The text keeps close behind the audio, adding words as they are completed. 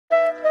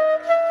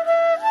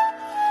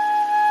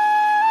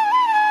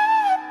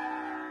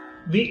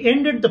We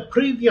ended the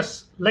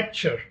previous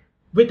lecture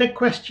with a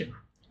question.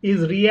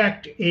 Is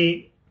React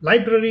a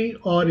library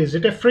or is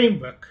it a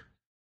framework?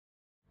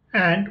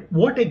 And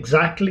what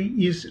exactly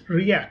is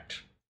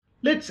React?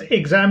 Let's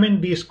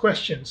examine these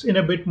questions in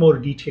a bit more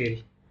detail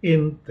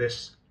in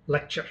this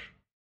lecture.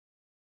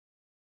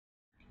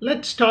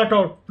 Let's start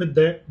out with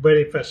the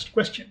very first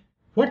question.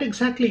 What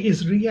exactly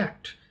is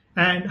React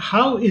and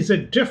how is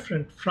it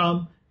different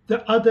from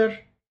the other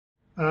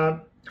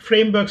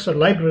frameworks or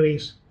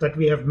libraries that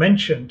we have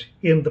mentioned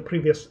in the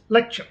previous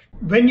lecture?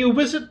 When you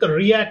visit the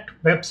React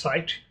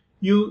website,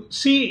 you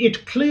see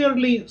it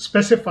clearly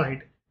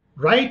specified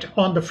right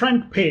on the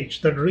front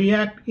page that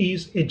React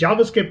is a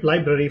JavaScript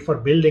library for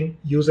building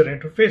user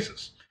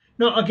interfaces.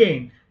 Now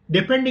again,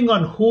 depending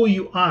on who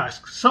you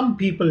ask, some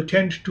people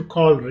tend to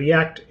call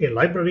React a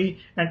library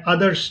and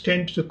others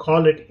tend to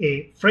call it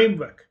a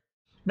framework.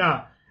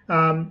 Now,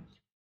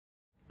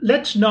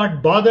 let's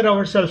not bother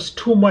ourselves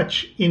too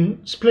much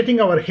in splitting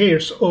our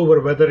hairs over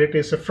whether it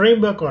is a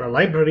framework or a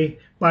library,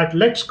 but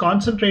let's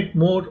concentrate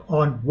more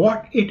on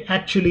what it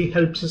actually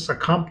helps us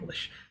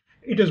accomplish.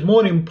 It is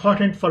more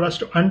important for us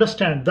to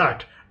understand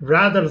that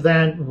rather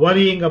than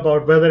worrying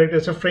about whether it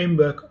is a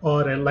framework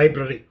or a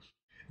library.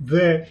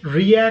 The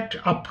React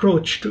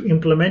approach to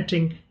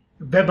implementing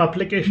web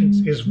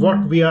applications is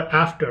what we are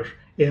after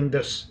in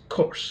this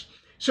course.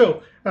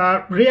 So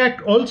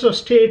React also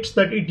states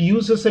that it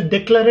uses a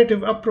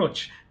declarative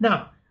approach.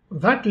 Now,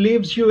 that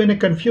leaves you in a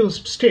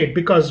confused state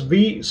because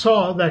we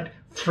saw that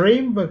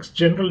frameworks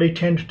generally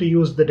tend to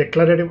use the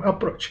declarative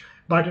approach.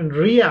 But in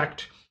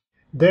React,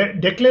 the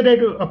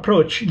declarative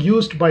approach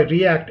used by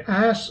React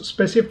as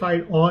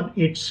specified on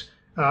its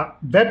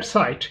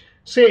website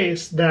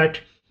says that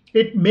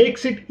it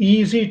makes it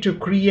easy to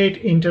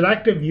create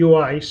interactive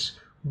UIs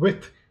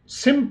with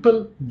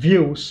simple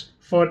views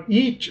for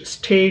each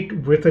state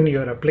within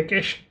your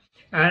application.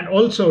 And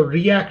also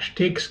React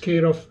takes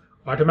care of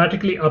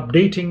automatically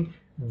updating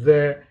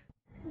the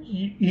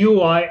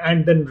UI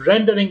and then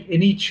rendering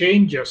any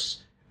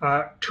changes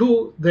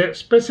to the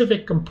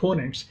specific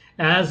components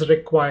as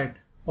required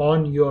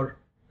on your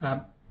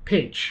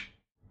page.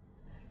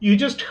 You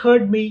just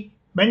heard me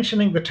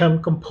mentioning the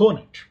term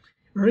component.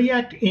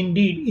 React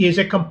indeed is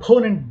a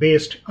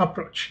component-based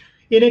approach.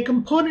 In a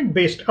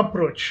component-based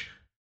approach,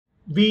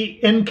 we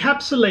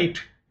encapsulate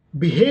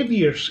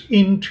behaviors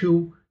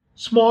into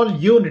small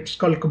units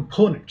called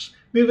components.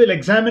 We will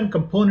examine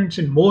components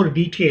in more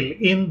detail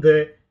in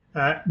the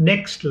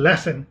next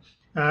lesson,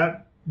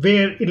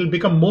 where it'll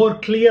become more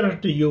clearer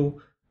to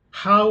you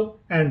how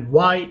and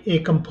why a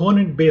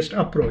component-based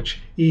approach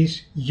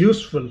is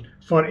useful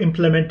for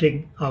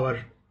implementing our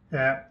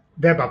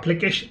web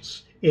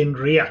applications in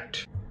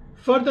React.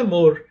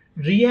 Furthermore,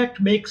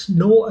 React makes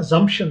no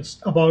assumptions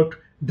about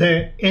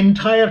the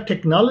entire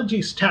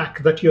technology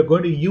stack that you're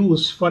going to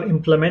use for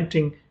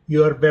implementing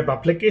your web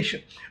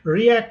application.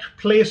 React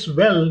plays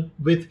well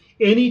with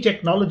any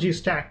technology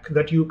stack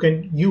that you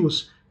can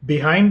use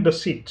behind the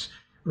scenes.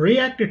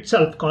 React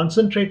itself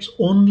concentrates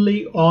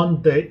only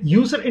on the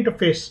user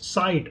interface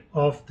side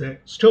of the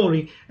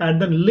story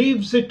and then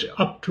leaves it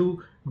up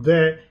to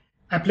the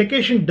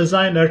application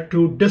designer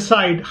to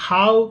decide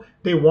how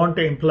they want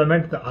to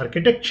implement the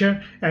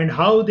architecture and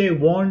how they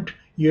want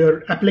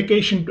your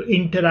application to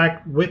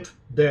interact with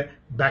the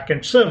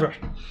backend server.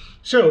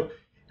 So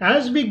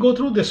as we go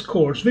through this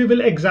course, we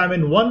will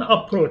examine one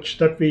approach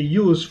that we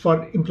use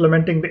for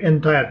implementing the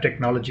entire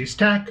technology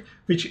stack,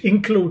 which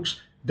includes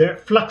the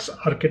Flux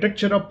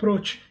architecture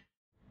approach,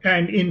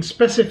 and in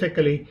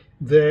specifically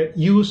the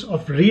use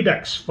of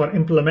Redux for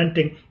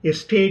implementing a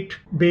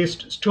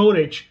state-based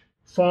storage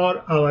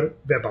for our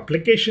web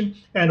application,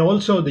 and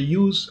also the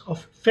use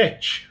of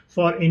Fetch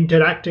for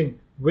interacting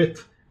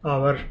with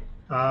our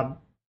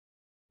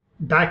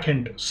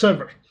backend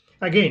server.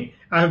 Again,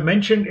 I have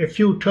mentioned a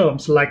few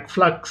terms like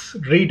Flux,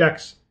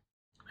 Redux,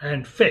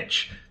 and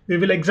Fetch. We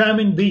will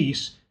examine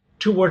these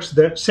towards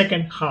the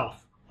second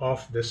half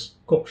of this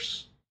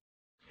course.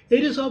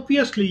 It is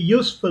obviously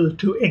useful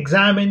to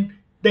examine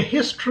the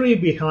history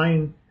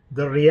behind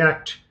the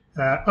React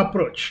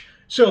approach.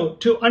 So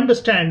to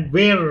understand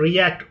where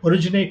React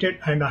originated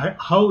and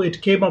how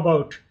it came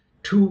about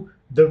to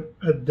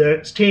the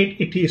state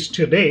it is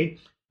today,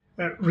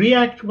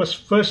 React was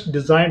first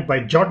designed by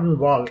Jordan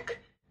Walke,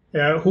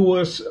 who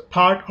was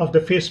part of the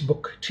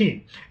Facebook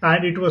team.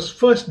 And it was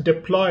first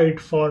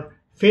deployed for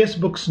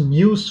Facebook's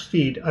news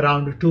feed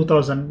around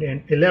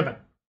 2011.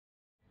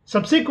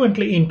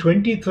 Subsequently, in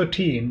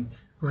 2013,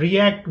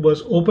 React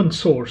was open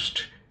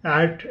sourced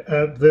at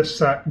this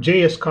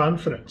JS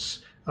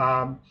conference,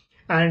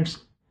 and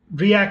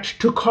React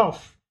took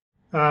off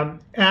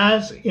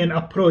as an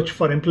approach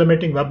for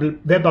implementing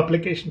web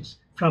applications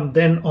from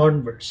then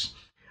onwards.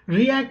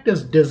 React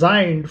is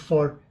designed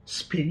for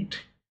speed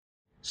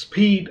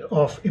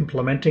of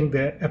implementing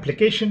the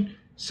application,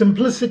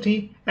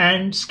 simplicity,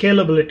 and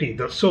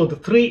scalability. So the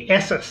three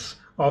S's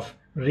of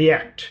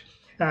React,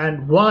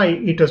 and why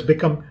it has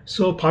become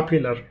so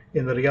popular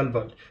in the real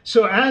world.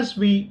 So as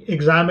we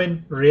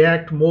examine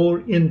React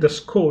more in this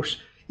course,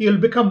 you'll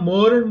become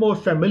more and more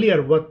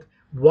familiar with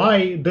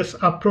why this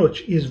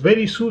approach is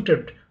very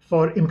suited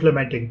for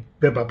implementing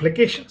web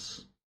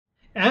applications.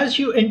 As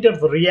you enter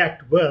the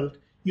React world,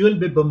 you will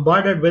be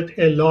bombarded with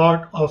a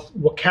lot of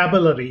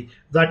vocabulary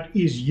that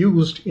is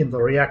used in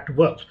the React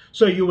world.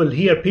 So you will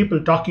hear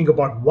people talking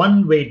about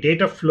one-way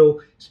data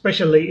flow,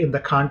 especially in the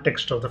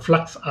context of the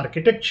Flux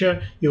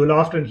architecture. You will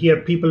often hear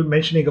people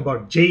mentioning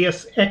about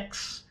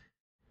JSX.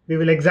 We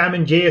will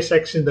examine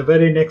JSX in the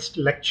very next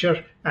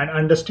lecture and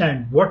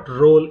understand what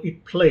role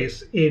it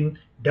plays in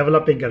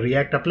developing a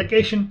React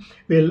application.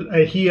 We'll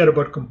hear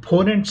about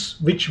components,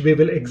 which we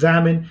will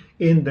examine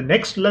in the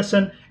next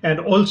lesson and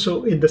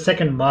also in the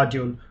second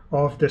module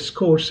of this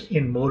course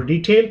in more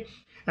detail.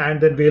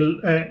 And then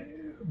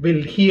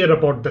we'll hear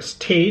about the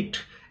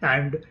state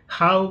and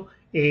how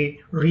a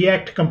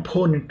React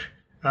component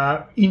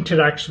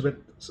interacts with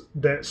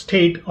the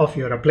state of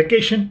your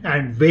application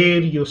and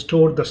where you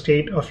store the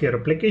state of your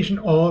application,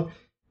 or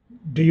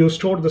do you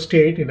store the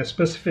state in a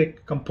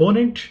specific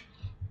component.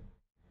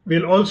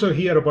 We'll also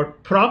hear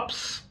about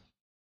props,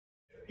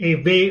 a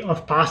way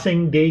of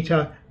passing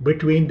data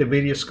between the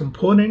various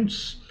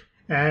components.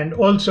 And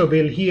also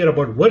we'll hear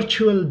about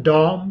virtual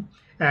DOM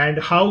and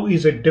how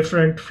is it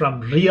different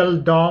from real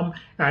DOM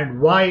and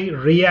why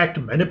React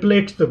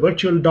manipulates the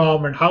virtual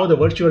DOM and how the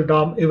virtual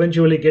DOM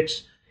eventually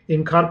gets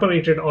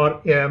incorporated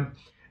or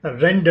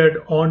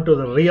rendered onto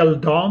the real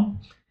DOM.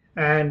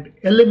 And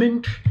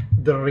element,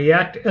 the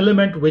React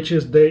element, which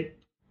is the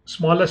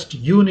smallest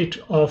unit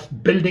of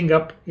building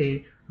up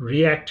a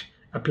React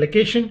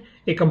application,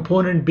 a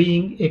component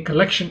being a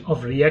collection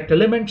of React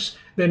elements.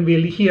 Then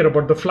we'll hear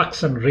about the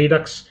Flux and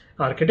Redux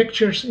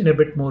architectures in a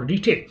bit more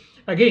detail.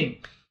 Again,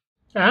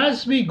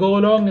 as we go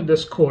along in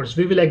this course,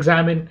 we will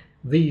examine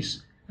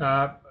these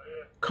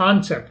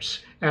concepts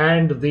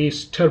and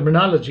this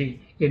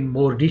terminology in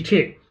more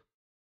detail.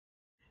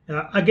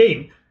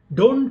 Again,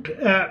 don't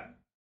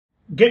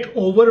get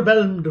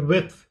overwhelmed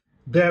with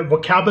the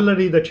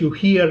vocabulary that you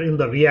hear in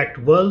the React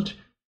world.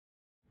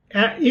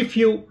 If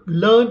you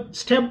learn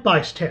step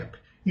by step,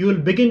 you will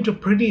begin to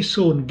pretty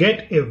soon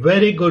get a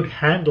very good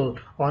handle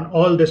on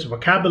all this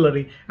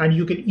vocabulary, and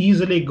you can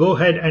easily go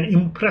ahead and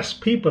impress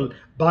people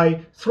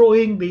by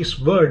throwing these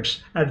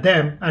words at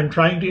them and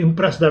trying to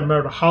impress them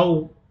about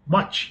how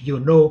much you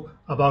know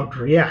about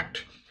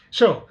React.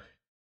 So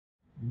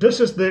this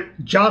is the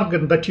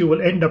jargon that you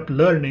will end up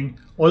learning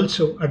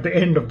also at the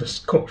end of this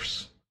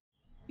course.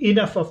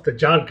 Enough of the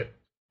jargon.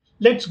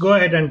 Let's go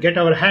ahead and get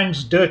our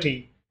hands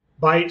dirty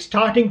by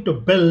starting to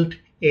build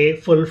a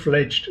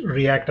full-fledged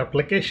React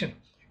application,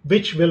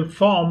 which will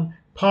form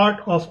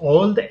part of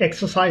all the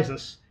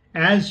exercises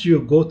as you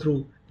go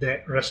through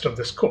the rest of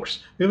this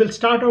course. We will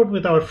start out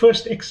with our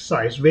first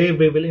exercise where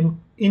we will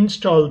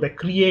install the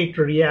Create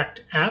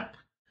React app,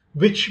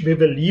 which we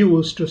will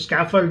use to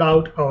scaffold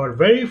out our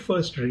very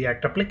first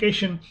React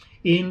application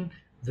in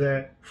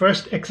the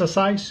first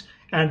exercise,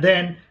 and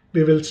then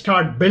we will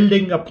start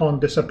building upon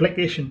this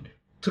application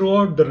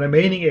throughout the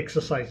remaining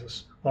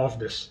exercises of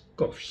this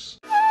course.